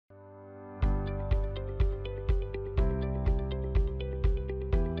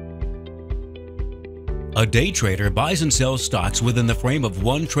A day trader buys and sells stocks within the frame of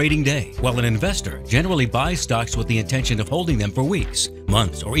one trading day, while an investor generally buys stocks with the intention of holding them for weeks,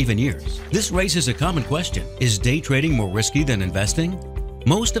 months, or even years. This raises a common question: is day trading more risky than investing?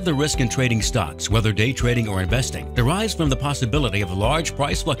 Most of the risk in trading stocks, whether day trading or investing, derives from the possibility of large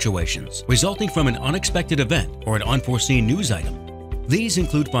price fluctuations resulting from an unexpected event or an unforeseen news item. These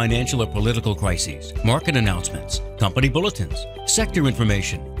include financial or political crises, market announcements, company bulletins, sector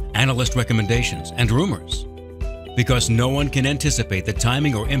information, analyst recommendations, and rumors. Because no one can anticipate the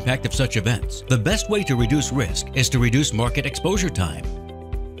timing or impact of such events, the best way to reduce risk is to reduce market exposure time.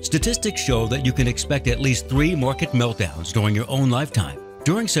 Statistics show that you can expect at least 3 market meltdowns during your own lifetime.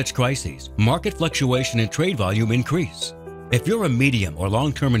 During such crises, market fluctuation and trade volume increase. If you're a medium or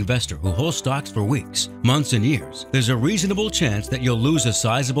long-term investor who holds stocks for weeks, months, and years, there's a reasonable chance that you'll lose a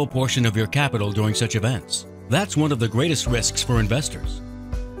sizable portion of your capital during such events. That's one of the greatest risks for investors.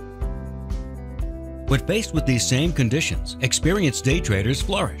 But faced with these same conditions, experienced day traders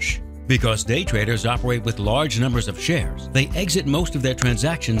flourish. Because day traders operate with large numbers of shares, they exit most of their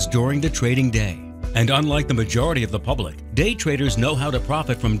transactions during the trading day. And unlike the majority of the public, day traders know how to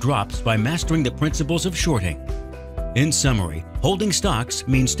profit from drops by mastering the principles of shorting. In summary, holding stocks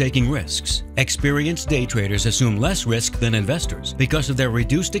means taking risks. Experienced day traders assume less risk than investors because of their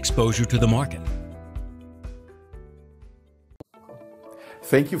reduced exposure to the market.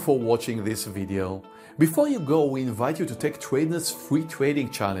 Thank you for watching this video. Before you go, we invite you to take Trader's free trading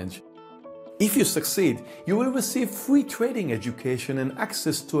challenge. If you succeed, you will receive free trading education and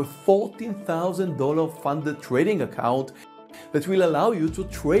access to a $14,000 funded trading account that will allow you to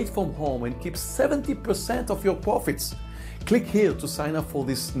trade from home and keep 70% of your profits. Click here to sign up for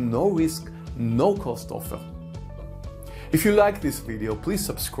this no-risk, no-cost offer. If you like this video, please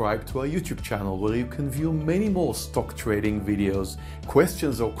subscribe to our YouTube channel where you can view many more stock trading videos.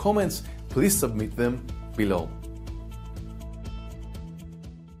 Questions or comments, please submit them below.